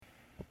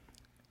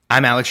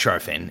I'm Alex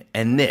Sharfin,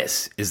 and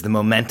this is the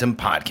Momentum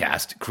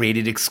Podcast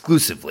created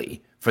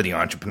exclusively for the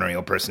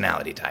entrepreneurial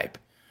personality type.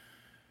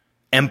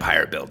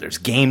 Empire builders,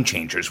 game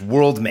changers,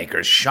 world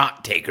makers,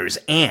 shot takers,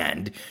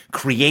 and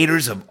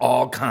creators of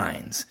all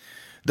kinds.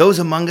 Those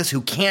among us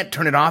who can't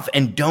turn it off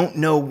and don't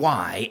know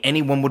why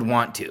anyone would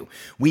want to.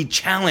 We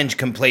challenge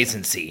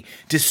complacency,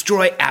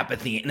 destroy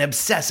apathy, and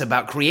obsess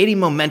about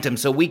creating momentum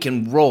so we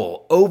can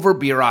roll over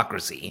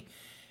bureaucracy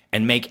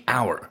and make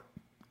our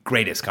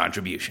greatest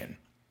contribution.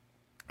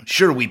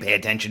 Sure, we pay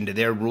attention to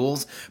their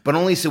rules, but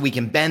only so we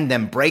can bend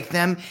them, break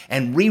them,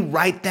 and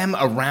rewrite them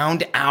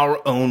around our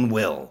own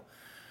will.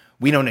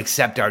 We don't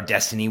accept our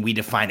destiny, we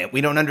define it. We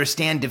don't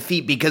understand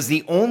defeat because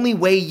the only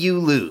way you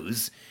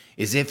lose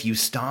is if you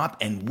stop,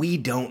 and we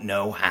don't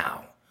know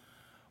how.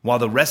 While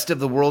the rest of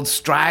the world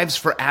strives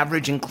for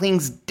average and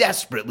clings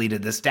desperately to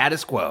the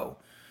status quo,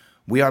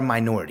 we are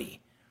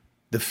minority,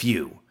 the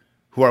few,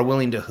 who are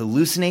willing to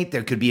hallucinate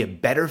there could be a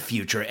better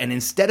future, and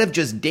instead of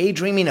just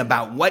daydreaming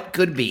about what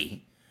could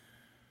be,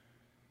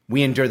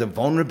 we endure the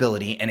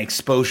vulnerability and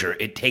exposure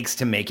it takes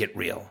to make it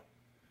real.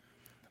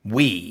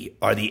 We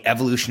are the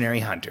evolutionary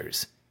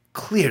hunters,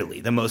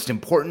 clearly the most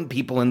important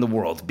people in the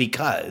world,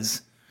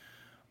 because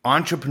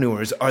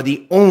entrepreneurs are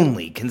the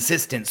only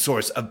consistent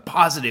source of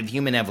positive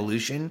human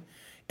evolution,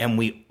 and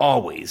we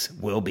always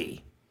will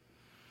be.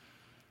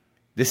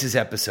 This is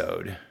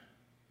episode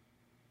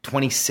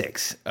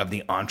 26 of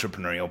the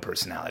entrepreneurial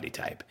personality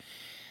type.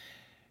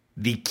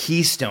 The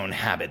keystone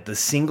habit, the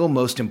single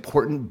most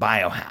important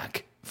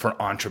biohack for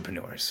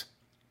entrepreneurs.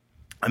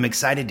 I'm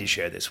excited to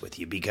share this with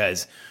you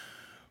because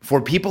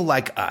for people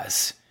like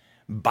us,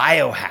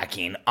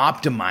 biohacking,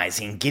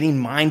 optimizing, getting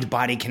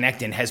mind-body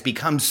connected has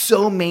become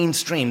so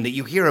mainstream that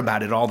you hear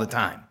about it all the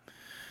time.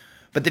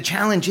 But the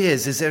challenge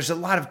is there's a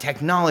lot of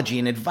technology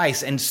and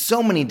advice and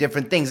so many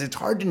different things. It's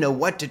hard to know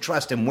what to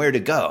trust and where to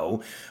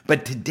go.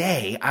 But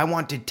today, I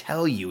want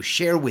to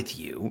share with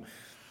you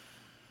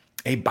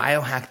a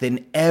biohack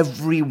that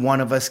every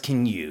one of us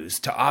can use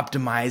to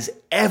optimize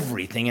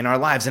everything in our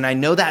lives. And I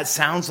know that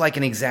sounds like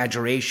an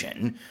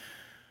exaggeration,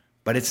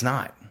 but it's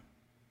not.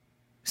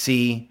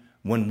 See,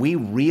 when we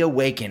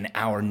reawaken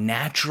our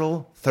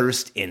natural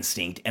thirst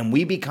instinct and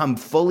we become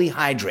fully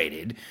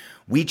hydrated,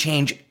 we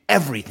change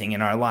everything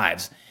in our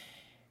lives,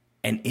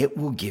 and it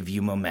will give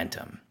you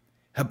momentum.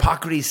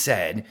 Hippocrates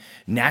said,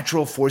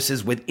 natural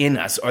forces within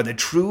us are the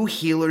true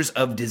healers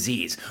of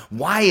disease.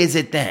 Why is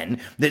it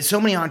then that so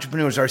many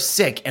entrepreneurs are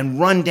sick and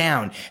run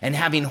down and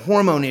having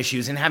hormone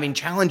issues and having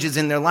challenges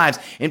in their lives?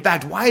 In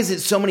fact, why is it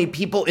so many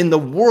people in the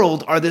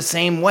world are the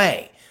same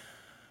way?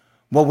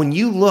 Well, when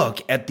you look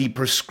at the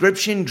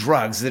prescription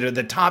drugs that are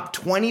the top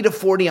 20 to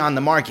 40 on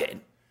the market,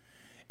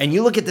 and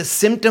you look at the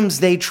symptoms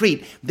they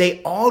treat,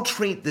 they all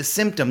treat the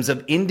symptoms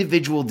of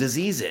individual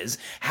diseases.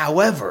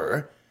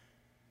 However,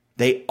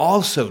 they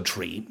also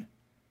treat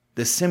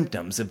the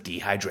symptoms of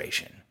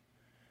dehydration.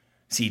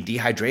 See,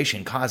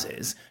 dehydration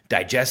causes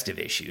digestive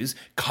issues,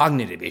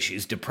 cognitive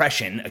issues,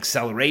 depression,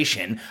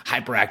 acceleration,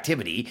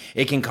 hyperactivity.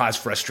 It can cause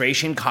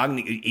frustration.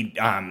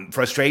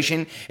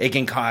 It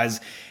can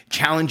cause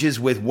challenges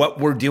with what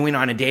we're doing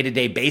on a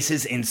day-to-day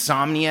basis,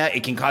 insomnia.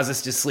 It can cause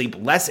us to sleep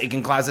less. It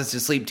can cause us to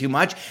sleep too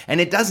much. And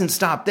it doesn't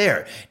stop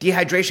there.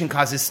 Dehydration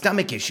causes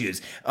stomach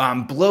issues,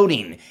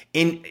 bloating,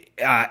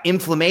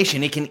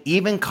 inflammation. It can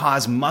even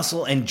cause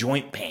muscle and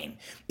joint pain.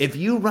 If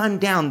you run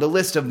down the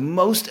list of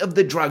most of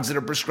the drugs that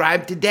are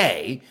prescribed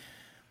today,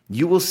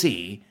 you will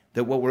see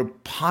that what we're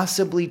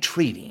possibly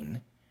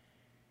treating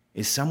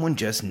is someone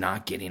just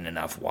not getting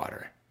enough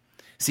water.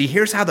 See,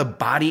 here's how the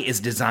body is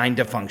designed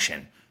to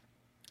function.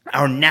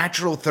 Our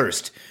natural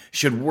thirst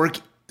should work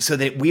so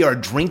that we are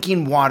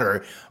drinking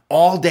water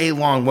all day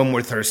long when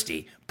we're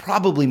thirsty,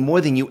 probably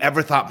more than you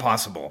ever thought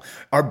possible.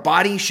 Our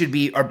body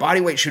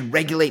weight should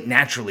regulate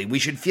naturally. We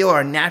should feel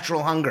our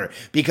natural hunger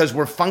because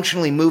we're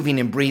functionally moving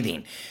and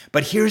breathing.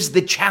 But here's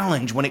the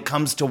challenge when it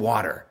comes to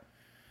water.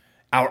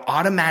 Our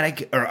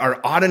autonomic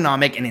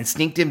and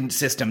instinctive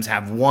systems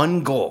have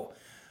one goal: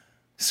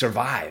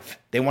 survive.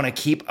 They want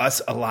to keep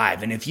us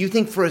alive. And if you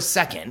think for a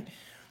second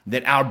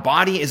that our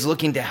body is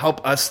looking to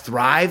help us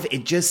thrive,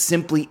 it just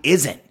simply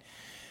isn't.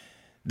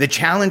 The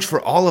challenge for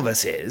all of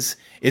us is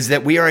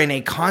that we are in a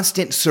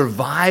constant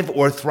survive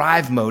or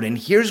thrive mode. And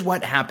here's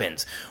what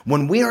happens.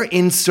 When we are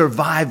in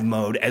survive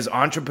mode as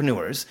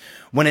entrepreneurs,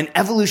 when an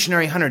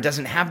evolutionary hunter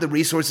doesn't have the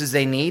resources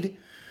they need,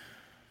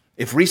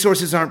 if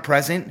resources aren't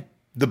present,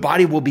 the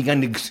body will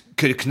begin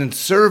to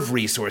conserve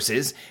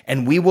resources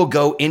and we will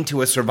go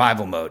into a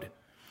survival mode.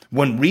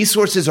 When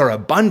resources are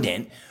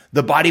abundant,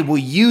 the body will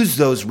use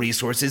those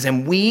resources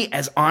and we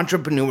as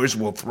entrepreneurs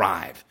will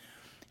thrive.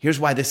 Here's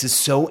why this is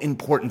so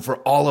important for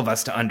all of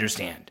us to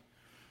understand.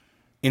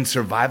 In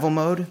survival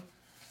mode,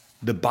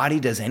 the body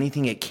does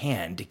anything it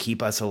can to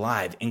keep us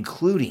alive,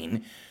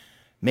 including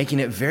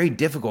making it very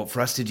difficult for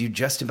us to do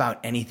just about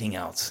anything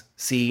else.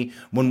 See,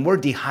 when we're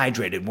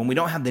dehydrated, when we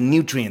don't have the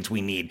nutrients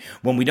we need,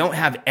 when we don't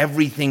have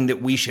everything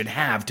that we should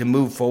have to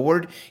move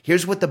forward,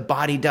 here's what the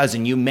body does,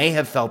 and you may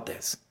have felt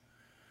this.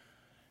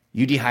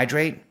 You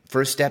dehydrate,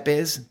 first step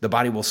is the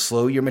body will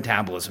slow your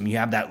metabolism. You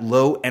have that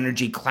low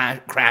energy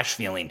crash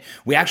feeling.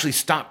 We actually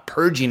stop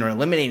purging or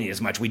eliminating as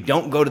much. We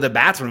don't go to the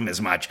bathroom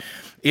as much.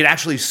 It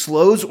actually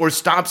slows or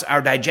stops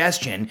our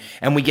digestion,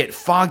 and we get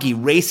foggy,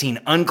 racing,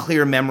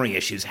 unclear memory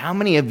issues. How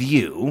many of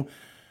you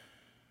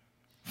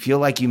feel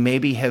like you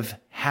maybe have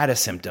had a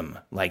symptom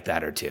like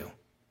that or two?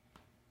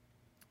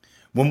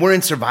 When we're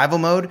in survival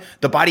mode,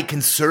 the body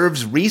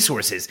conserves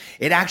resources.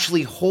 It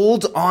actually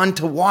holds on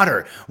to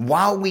water.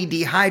 While we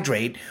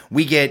dehydrate,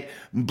 we get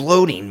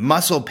bloating,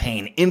 muscle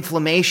pain,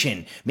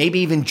 inflammation, maybe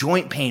even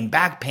joint pain,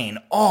 back pain.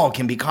 All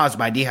can be caused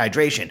by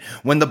dehydration.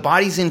 When the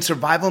body's in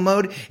survival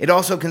mode, it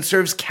also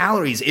conserves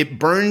calories. It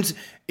burns,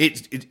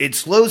 it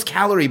slows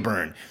calorie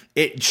burn.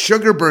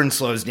 Sugar burn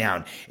slows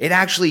down. It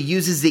actually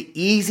uses the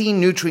easy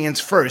nutrients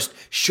first,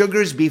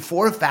 sugars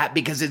before fat,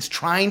 because it's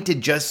trying to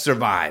just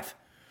survive.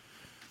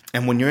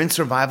 And when you're in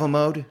survival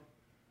mode,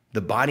 the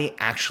body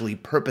actually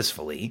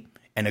purposefully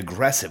and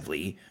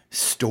aggressively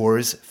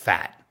stores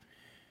fat.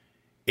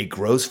 It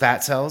grows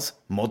fat cells,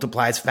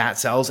 multiplies fat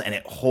cells, and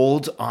it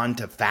holds on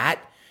to fat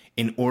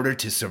in order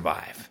to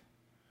survive.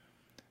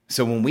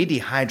 So when we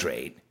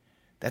dehydrate,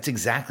 that's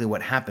exactly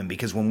what happened,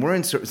 because when we're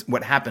in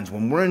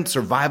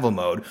survival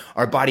mode,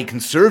 our body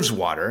conserves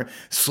water,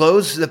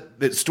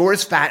 it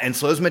stores fat and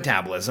slows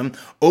metabolism,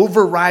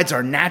 overrides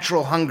our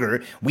natural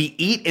hunger. We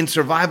eat in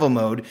survival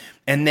mode,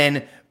 and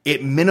then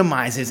it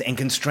minimizes and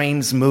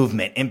constrains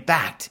movement. In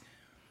fact,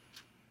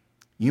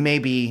 you may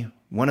be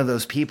one of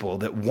those people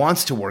that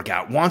wants to work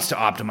out, wants to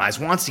optimize,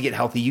 wants to get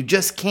healthy. You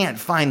just can't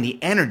find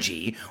the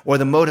energy or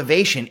the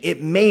motivation.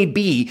 It may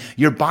be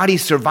your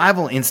body's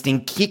survival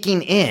instinct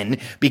kicking in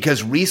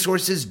because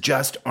resources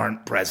just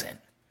aren't present.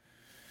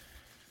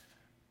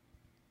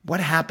 What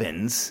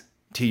happens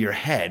to your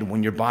head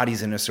when your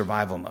body's in a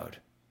survival mode?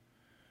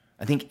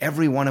 I think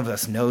every one of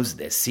us knows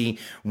this. See,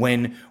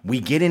 when we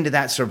get into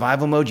that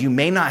survival mode, you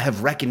may not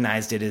have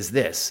recognized it as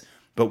this,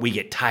 but we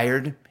get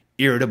tired,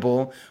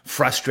 irritable,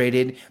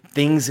 frustrated.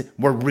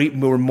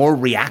 We're more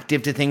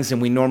reactive to things than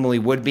we normally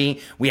would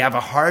be. We have a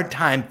hard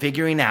time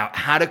figuring out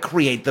how to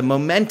create the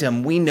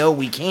momentum we know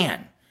we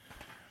can.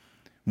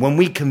 When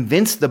we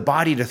convince the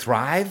body to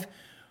thrive,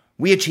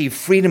 we achieve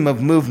freedom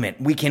of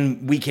movement. We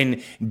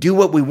can do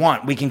what we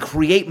want. We can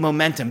create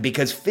momentum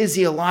because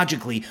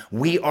physiologically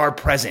we are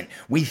present.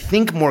 We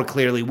think more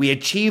clearly. We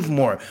achieve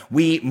more.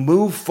 We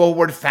move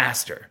forward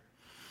faster.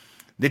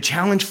 The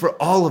challenge for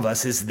all of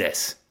us is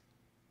this.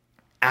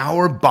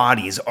 Our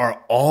bodies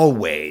are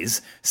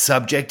always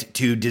subject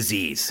to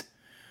disease.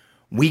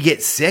 We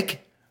get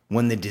sick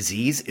when the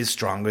disease is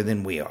stronger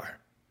than we are.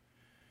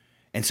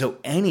 And so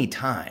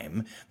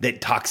anytime that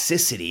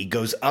toxicity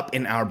goes up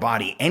in our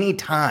body,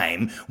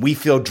 anytime we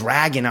feel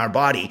drag in our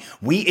body,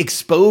 we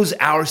expose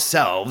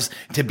ourselves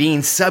to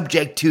being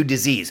subject to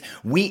disease.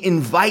 We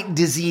invite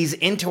disease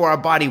into our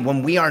body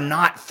when we are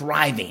not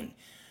thriving.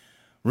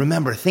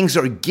 Remember, things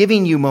are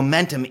giving you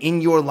momentum in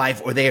your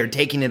life or they are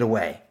taking it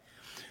away.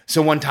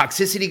 So when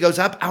toxicity goes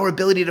up, our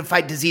ability to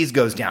fight disease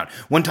goes down.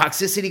 When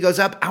toxicity goes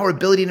up, our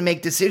ability to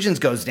make decisions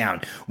goes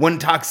down. When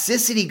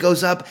toxicity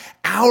goes up,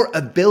 our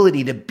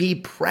ability to be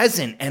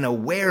present and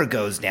aware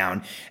goes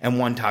down. And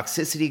when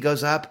toxicity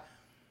goes up,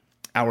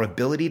 our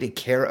ability to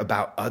care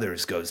about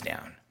others goes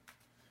down.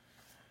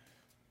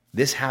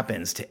 This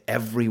happens to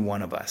every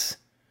one of us.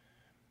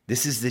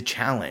 This is the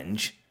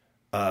challenge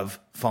of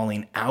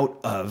falling out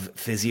of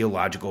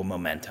physiological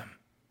momentum.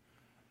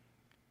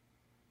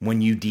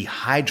 When you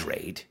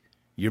dehydrate,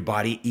 your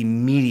body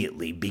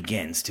immediately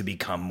begins to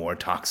become more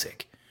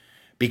toxic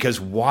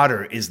because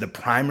water is the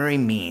primary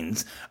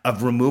means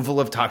of removal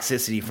of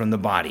toxicity from the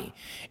body.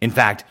 In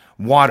fact,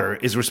 water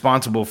is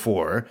responsible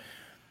for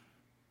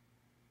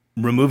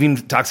removing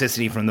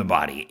toxicity from the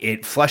body.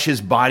 It flushes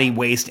body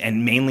waste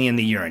and mainly in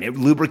the urine. It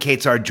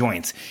lubricates our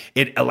joints.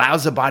 It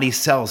allows the body's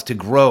cells to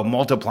grow,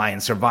 multiply,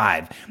 and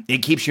survive. It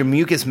keeps your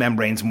mucous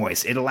membranes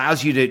moist. It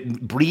allows you to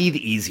breathe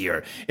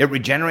easier. It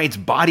regenerates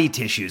body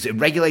tissues. It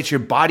regulates your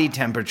body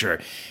temperature.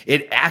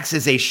 It acts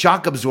as a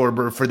shock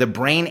absorber for the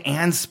brain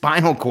and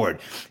spinal cord.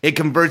 It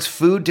converts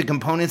food to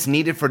components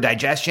needed for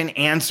digestion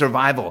and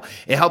survival.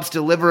 It helps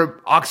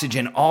deliver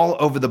oxygen all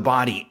over the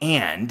body,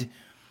 and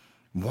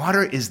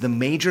water is the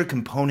major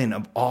component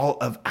of all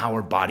of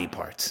our body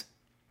parts.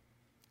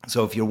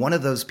 So if you're one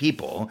of those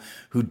people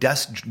who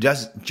just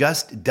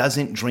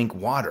doesn't drink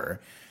water,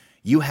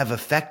 you have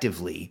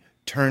effectively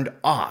turned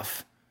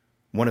off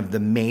one of the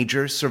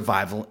major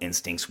survival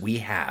instincts we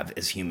have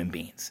as human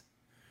beings.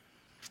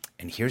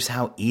 And here's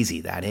how easy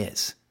that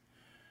is.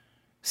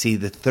 See,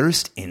 the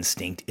thirst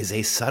instinct is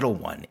a subtle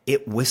one.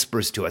 It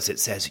whispers to us. It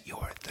says,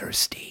 "You're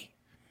thirsty."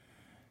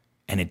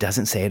 And it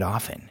doesn't say it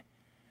often.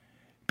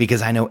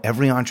 Because I know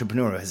every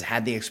entrepreneur has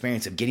had the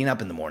experience of getting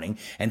up in the morning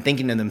and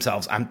thinking to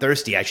themselves, "I'm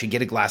thirsty, I should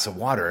get a glass of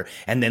water,"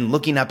 and then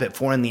looking up at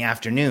 4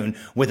 p.m.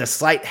 with a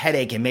slight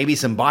headache and maybe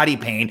some body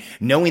pain,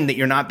 knowing that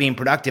you're not being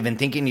productive and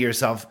thinking to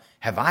yourself,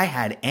 "Have I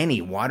had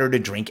any water to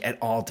drink at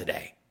all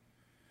today?"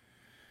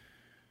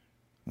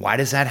 Why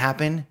does that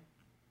happen?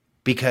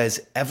 Because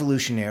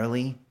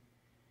evolutionarily,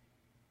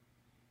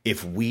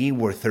 If we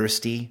were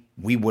thirsty,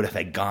 we would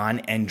have gone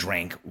and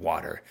drank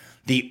water.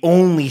 The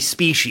only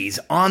species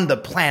on the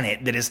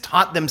planet that has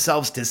taught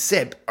themselves to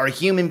sip are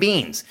human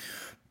beings.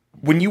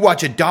 When you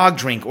watch a dog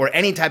drink or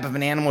any type of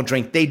an animal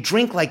drink, they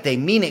drink like they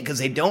mean it because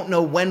they don't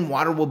know when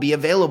water will be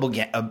available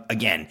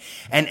again.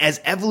 And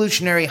as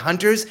evolutionary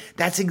hunters,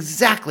 that's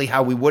exactly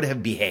how we would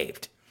have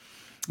behaved.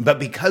 But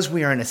because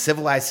we are in a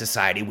civilized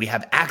society, we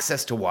have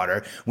access to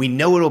water, we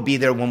know it'll be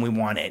there when we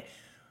want it,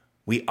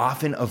 we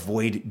often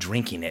avoid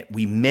drinking it.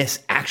 We miss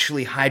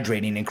actually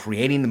hydrating and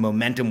creating the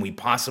momentum we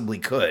possibly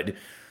could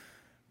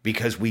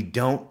because we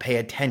don't pay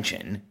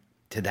attention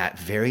to that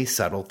very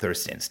subtle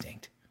thirst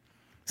instinct.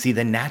 See,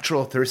 the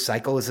natural thirst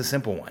cycle is a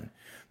simple one.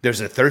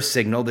 There's a thirst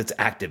signal that's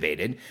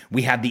activated.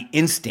 We have the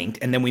instinct,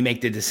 and then we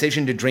make the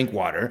decision to drink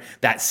water.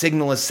 That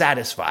signal is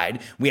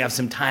satisfied. We have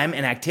some time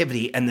and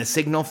activity, and the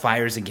signal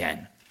fires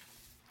again.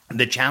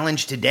 The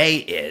challenge today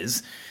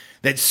is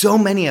that so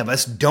many of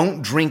us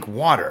don't drink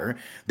water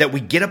that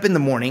we get up in the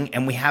morning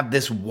and we have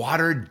this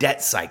water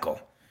debt cycle.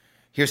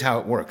 Here's how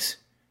it works.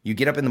 You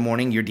get up in the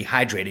morning, you're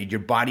dehydrated, your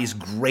body's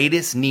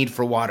greatest need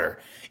for water.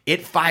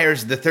 It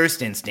fires the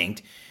thirst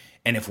instinct.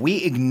 And if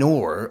we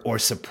ignore or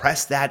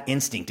suppress that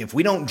instinct, if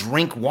we don't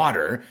drink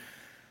water,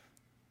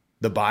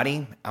 the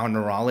body, our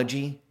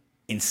neurology,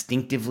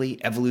 instinctively,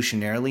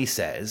 evolutionarily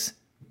says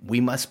we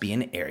must be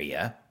in an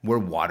area where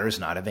water is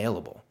not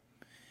available.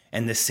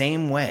 And the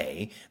same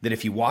way that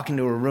if you walk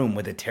into a room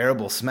with a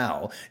terrible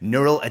smell,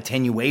 neural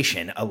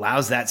attenuation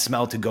allows that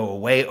smell to go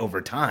away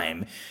over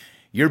time,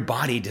 your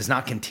body does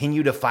not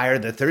continue to fire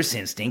the thirst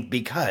instinct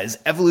because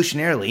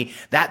evolutionarily,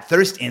 that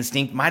thirst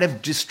instinct might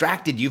have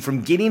distracted you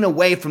from getting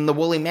away from the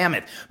woolly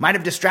mammoth, might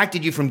have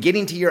distracted you from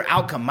getting to your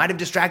outcome, might have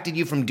distracted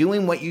you from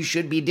doing what you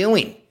should be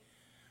doing.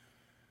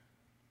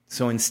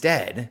 So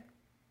instead,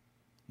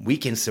 we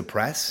can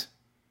suppress,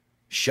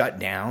 shut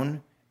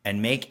down, and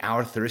make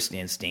our thirst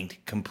instinct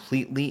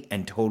completely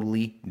and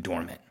totally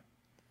dormant.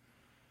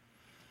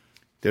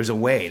 There's a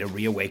way to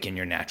reawaken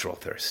your natural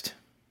thirst.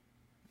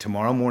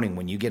 Tomorrow morning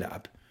when you get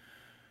up,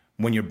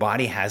 when your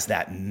body has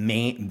that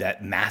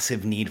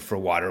massive need for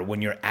water,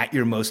 when you're at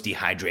your most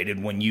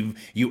dehydrated, when you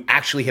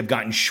actually have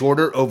gotten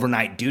shorter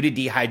overnight due to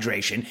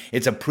dehydration,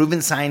 it's a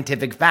proven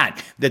scientific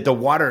fact that the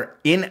water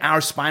in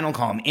our spinal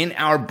column, in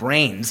our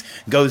brains,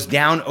 goes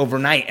down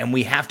overnight and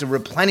we have to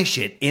replenish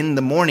it in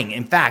the morning.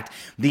 In fact,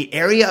 the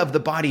area of the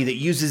body that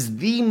uses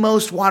the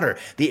most water,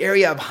 the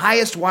area of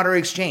highest water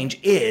exchange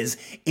is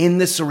in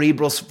the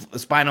cerebral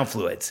spinal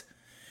fluids.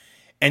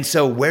 And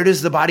so where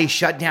does the body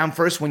shut down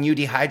first when you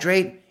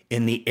dehydrate?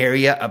 In the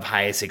area of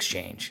highest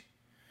exchange.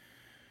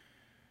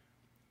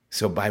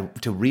 So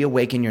to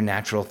reawaken your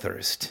natural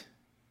thirst,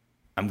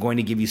 I'm going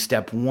to give you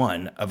step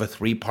 1 of a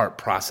 3-part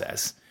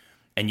process.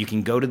 And you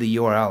can go to the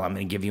URL I'm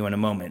going to give you in a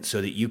moment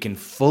so that you can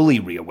fully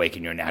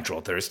reawaken your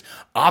natural thirst,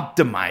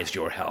 optimize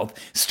your health,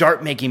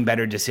 start making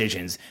better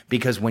decisions.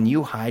 Because when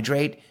you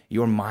hydrate,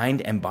 your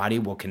mind and body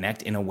will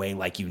connect in a way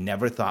like you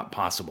never thought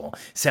possible.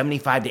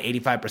 75 to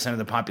 85% of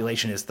the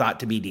population is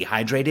thought to be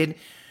dehydrated.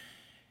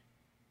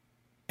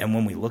 And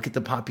when we look at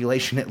the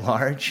population at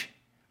large,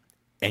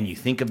 and you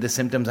think of the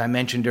symptoms I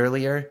mentioned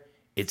earlier,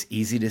 it's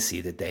easy to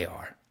see that they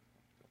are.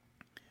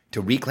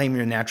 To reclaim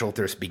your natural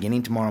thirst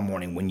beginning tomorrow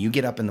morning, when you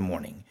get up in the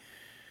morning,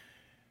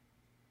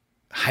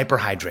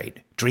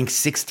 hyperhydrate. Drink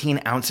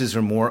 16 ounces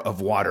or more of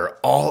water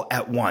all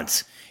at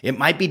once. It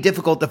might be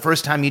difficult the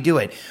first time you do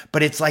it,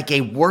 but it's like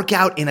a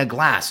workout in a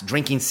glass.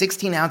 Drinking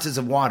 16 ounces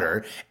of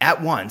water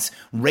at once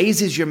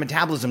raises your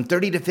metabolism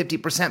 30 to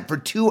 50% for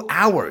 2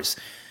 hours.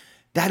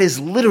 That is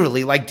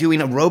literally like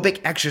doing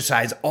aerobic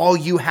exercise. All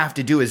you have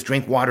to do is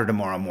drink water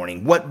tomorrow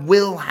morning. What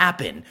will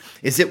happen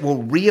is it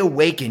will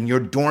reawaken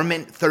your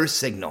dormant thirst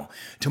signal.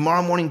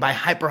 Tomorrow morning, by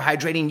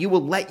hyperhydrating, you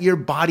will let your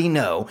body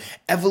know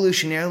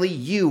evolutionarily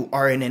you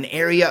are in an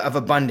area of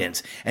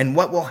abundance. And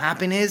what will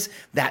happen is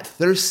that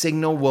thirst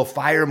signal will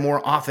fire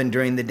more often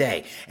during the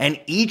day. And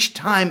each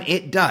time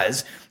it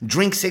does,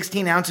 drink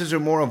 16 ounces or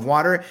more of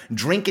water,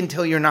 drink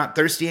until you're not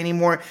thirsty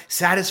anymore,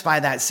 satisfy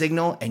that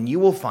signal, and you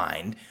will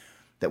find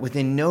that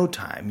within no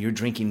time, you're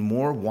drinking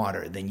more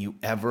water than you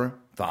ever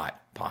thought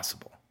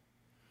possible.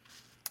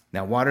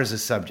 Now, water is a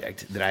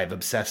subject that I have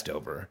obsessed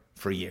over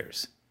for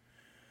years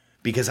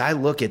because I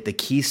look at the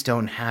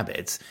keystone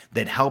habits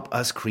that help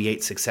us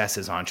create success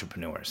as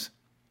entrepreneurs.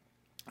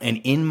 And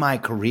in my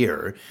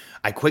career,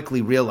 I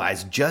quickly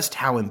realized just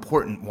how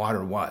important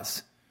water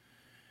was.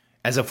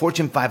 As a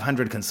Fortune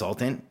 500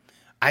 consultant,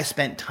 I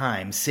spent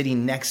time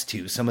sitting next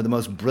to some of the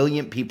most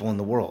brilliant people in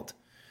the world.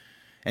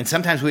 And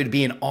sometimes we would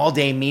be in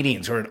all-day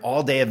meetings or at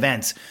all-day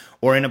events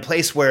or in a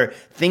place where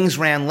things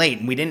ran late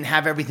and we didn't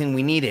have everything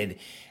we needed.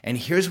 And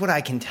here's what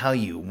I can tell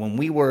you. When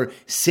we were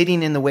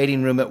sitting in the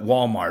waiting room at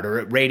Walmart or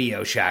at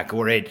Radio Shack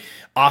or at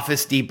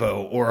Office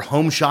Depot or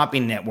Home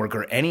Shopping Network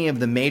or any of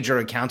the major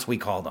accounts we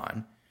called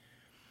on,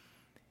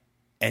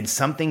 and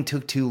something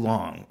took too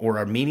long or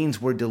our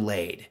meetings were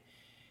delayed,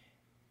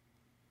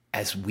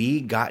 as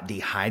we got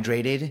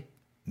dehydrated,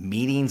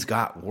 meetings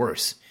got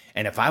worse.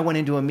 And if I went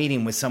into a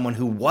meeting with someone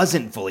who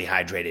wasn't fully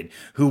hydrated,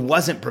 who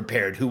wasn't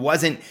prepared,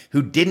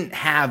 who didn't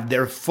have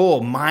their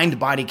full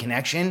mind-body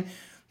connection,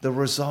 the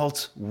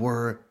results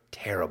were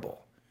terrible.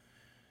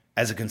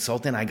 As a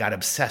consultant, I got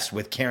obsessed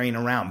with carrying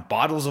around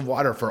bottles of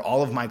water for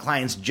all of my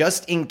clients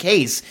just in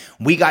case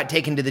we got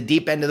taken to the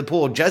deep end of the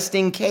pool, just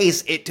in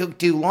case it took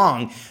too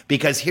long.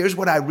 Because here's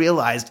what I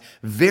realized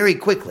very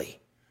quickly.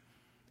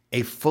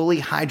 A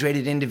fully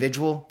hydrated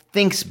individual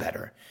thinks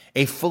better.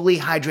 A fully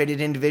hydrated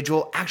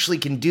individual actually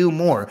can do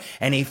more.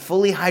 And a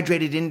fully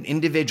hydrated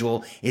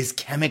individual is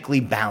chemically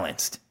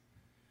balanced.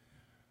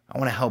 I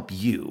want to help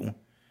you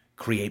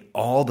create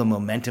all the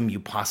momentum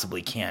you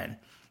possibly can.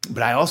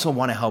 But I also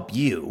want to help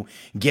you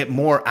get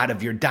more out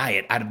of your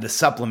diet, out of the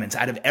supplements,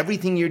 out of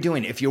everything you're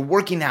doing. If you're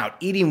working out,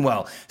 eating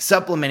well,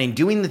 supplementing,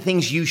 doing the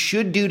things you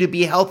should do to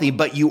be healthy,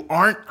 but you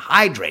aren't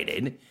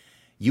hydrated,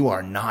 you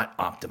are not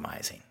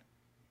optimizing.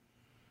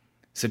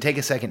 So take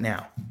a second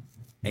now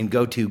and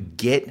go to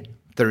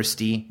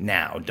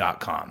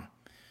getthirstynow.com.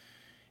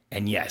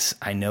 And yes,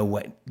 I know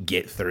what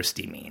get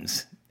thirsty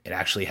means. It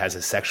actually has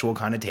a sexual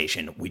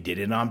connotation. We did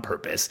it on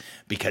purpose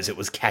because it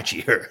was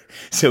catchier.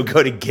 So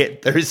go to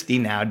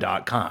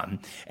getthirstynow.com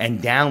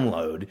and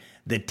download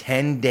the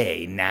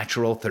 10-day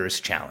Natural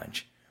Thirst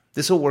Challenge.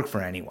 This will work for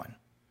anyone,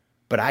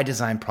 but I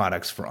design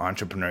products for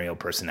entrepreneurial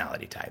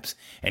personality types.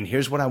 And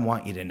here's what I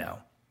want you to know.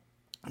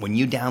 When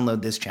you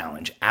download this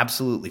challenge,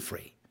 absolutely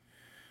free,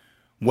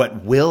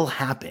 what will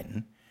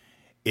happen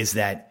is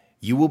that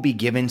you will be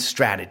given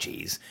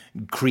strategies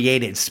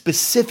created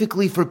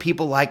specifically for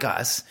people like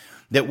us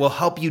that will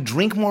help you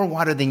drink more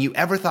water than you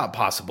ever thought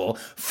possible,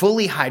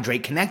 fully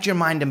hydrate, connect your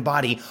mind and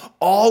body,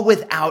 all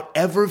without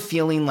ever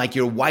feeling like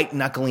you're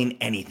white-knuckling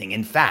anything.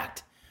 In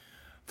fact,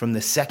 from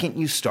the second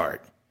you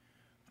start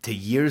to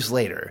years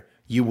later,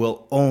 you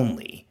will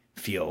only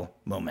feel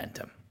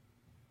momentum.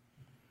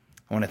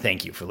 I want to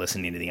thank you for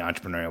listening to the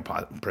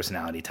Entrepreneurial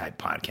Personality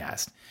Type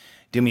podcast.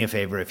 Do me a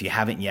favor, if you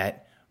haven't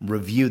yet,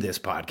 review this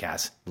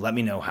podcast. Let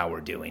me know how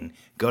we're doing.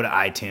 Go to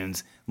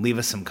iTunes, leave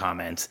us some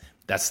comments.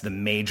 That's the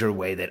major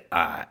way that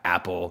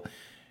Apple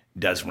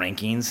does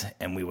rankings,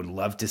 and we would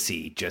love to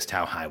see just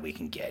how high we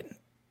can get.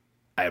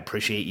 I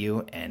appreciate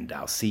you, and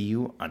I'll see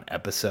you on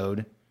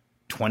episode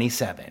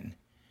 27.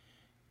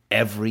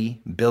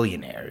 Every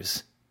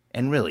billionaire's,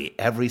 and really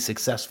every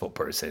successful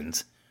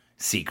person's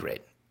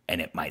secret,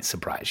 and it might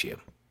surprise you.